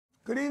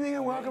Good evening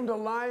and welcome to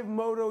Live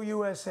Moto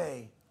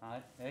USA.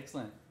 Hi,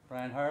 excellent.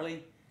 Brian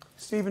Harley.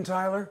 Steven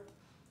Tyler.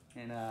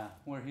 And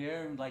we're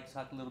here. We'd like to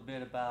talk a little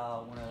bit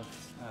about one of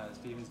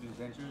Steven's new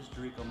ventures,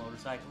 Dirico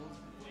Motorcycles.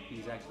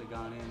 He's actually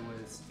gone in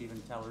with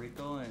Steven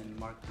Dirico and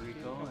Mark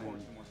Dirico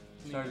and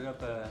started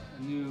up a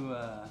new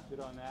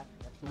little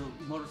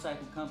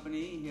motorcycle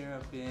company here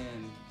up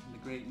in the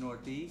great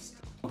Northeast.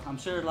 I'm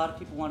sure a lot of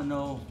people want to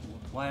know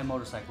why a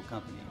motorcycle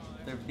company,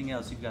 with everything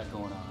else you've got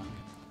going on.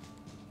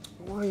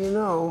 Well, you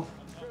know,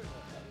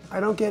 I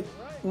don't get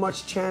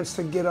much chance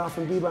to get off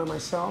and be by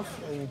myself,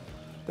 and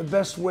the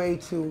best way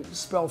to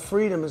spell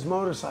freedom is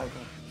motorcycle.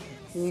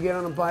 And you get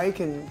on a bike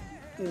and,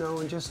 you know,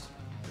 and just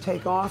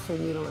take off, and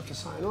you don't have to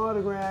sign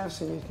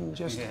autographs, and you can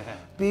just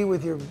be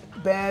with your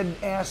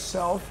bad-ass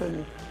self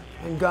and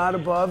God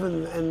above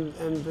and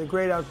the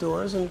great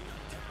outdoors. And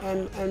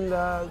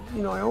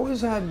you know, I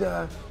always had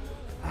a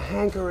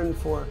hankering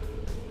for,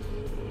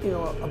 you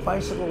know, a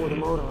bicycle with a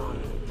motor on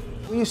it.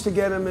 We used to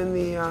get them in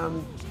the,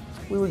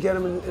 we would get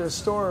them in a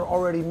store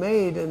already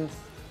made, and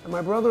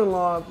my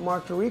brother-in-law,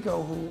 Mark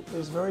Dirico, who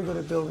is very good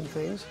at building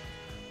things,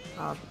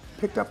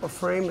 picked up a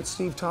frame at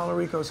Steve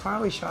Tallarico's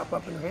Harley shop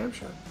up in New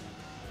Hampshire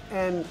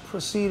and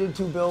proceeded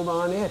to build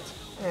on it.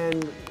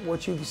 And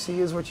what you see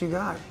is what you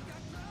got.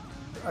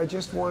 I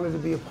just wanted to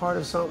be a part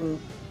of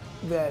something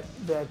that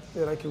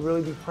I could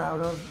really be proud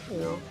of, you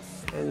know.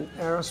 And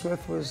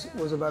Aerosmith was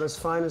about as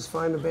fine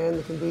a band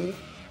that can be,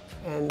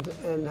 and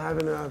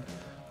having a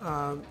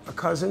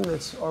cousin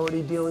that's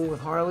already dealing with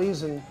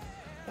Harleys and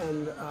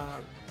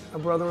a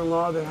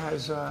brother-in-law that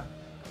has an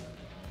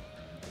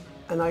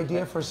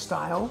idea for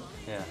style.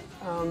 Yeah.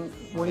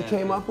 What he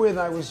came up with,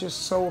 I was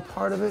just so a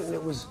part of it, and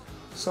it was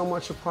so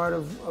much a part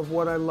of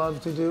what I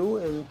love to do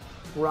and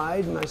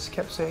ride, and I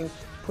kept saying,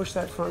 push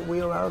that front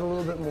wheel out a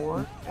little bit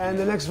more. And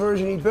the next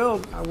version he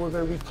built, we're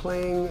going to be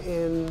playing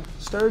in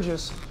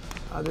Sturgis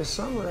this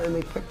summer, and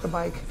they picked the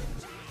bike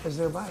as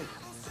their bike.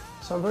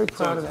 So I'm very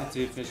proud of that. It's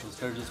the official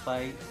Sturgis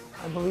bike?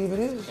 I believe it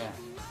is. Yeah.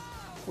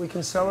 We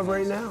can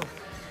celebrate now. Do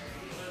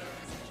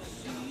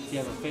you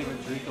have a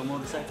favorite Dirico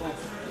motorcycle? I'm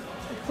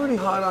pretty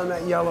hot on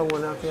that yellow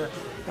one out there.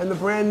 And the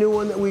brand new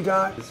one that we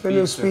got, the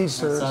new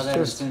Speedster. I saw that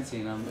in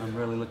Cincy, and I'm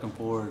really looking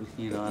forward.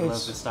 You know, I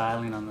love the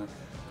styling on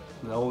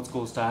the old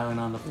school styling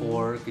on the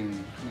fork, and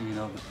you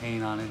know, the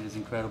paint on it is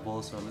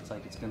incredible. So it looks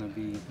like it's going to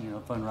be, you know,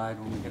 a fun ride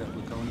when we get up to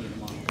Laconia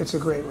tomorrow. It's a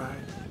great ride.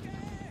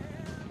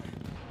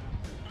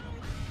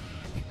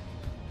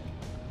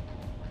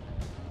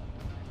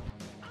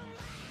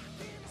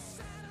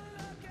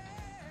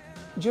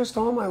 Just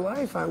all my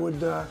life, I would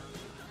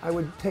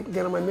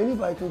get on my mini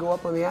bike and go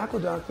up on the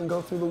aqueduct and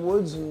go through the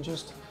woods, and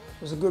just,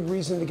 it was a good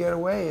reason to get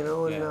away, you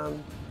know.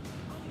 And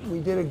we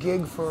did a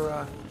gig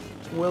for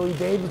Willie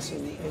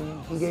Davidson,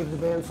 and he gave the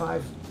band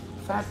 5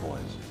 Fat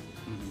Boys.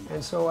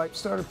 And so I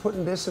started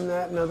putting this and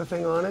that and other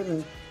thing on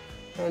it,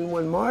 and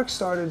when Mark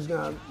started,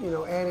 you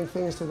know, adding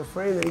things to the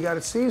frame that he got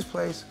at Steve's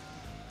place,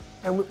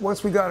 and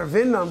once we got a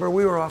VIN number,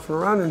 we were off and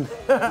running.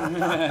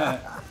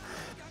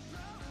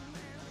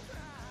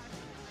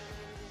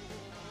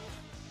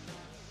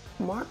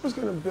 Mark was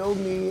going to build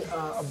me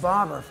a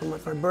bobber for my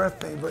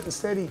birthday, but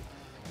instead he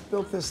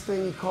built this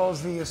thing he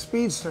calls the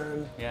Speedster.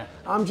 And yeah.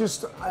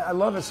 I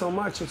love it so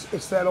much.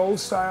 It's that old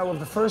style of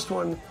the first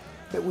one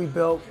that we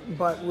built,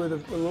 but with a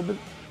little bit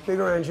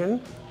bigger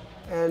engine.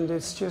 And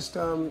it's just,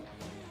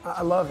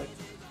 I love it.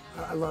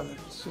 I love it.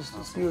 It's just,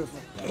 it's beautiful.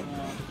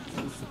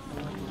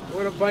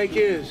 What a bike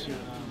is.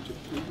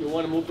 You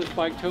want to move this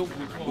bike too?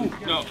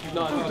 No.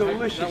 No,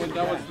 delicious.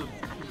 That was the...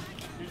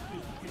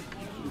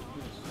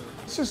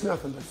 It's just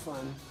nothing but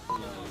fun.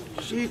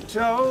 She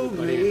told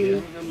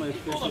me.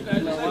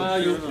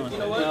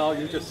 No,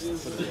 you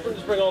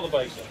just bring all the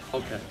bikes in.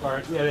 Okay. All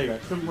right, yeah, there you go.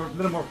 A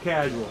little more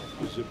casual.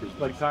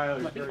 Like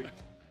Tyler.